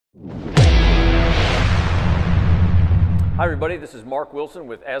Hi everybody, this is Mark Wilson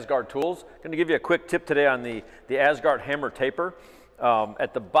with Asgard Tools. I'm going to give you a quick tip today on the Asgard hammer taper.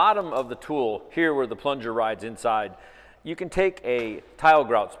 At the bottom of the tool, here where the plunger rides inside, you can take a tile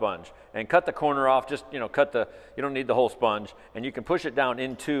grout sponge and cut the corner off, just you don't need the whole sponge, and you can push it down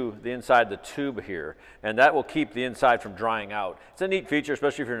into the inside of the tube here, and that will keep the inside from drying out. It's a neat feature,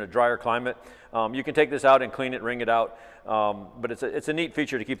 especially if you're in a drier climate. You can take this out and clean it, wring it out, but it's a neat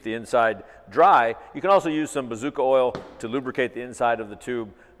feature to keep the inside dry. You can also use some bazooka oil to lubricate the inside of the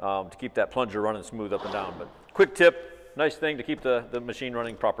tube to keep that plunger running smooth up and down. But quick tip, nice thing to keep the machine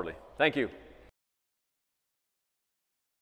running properly. Thank you.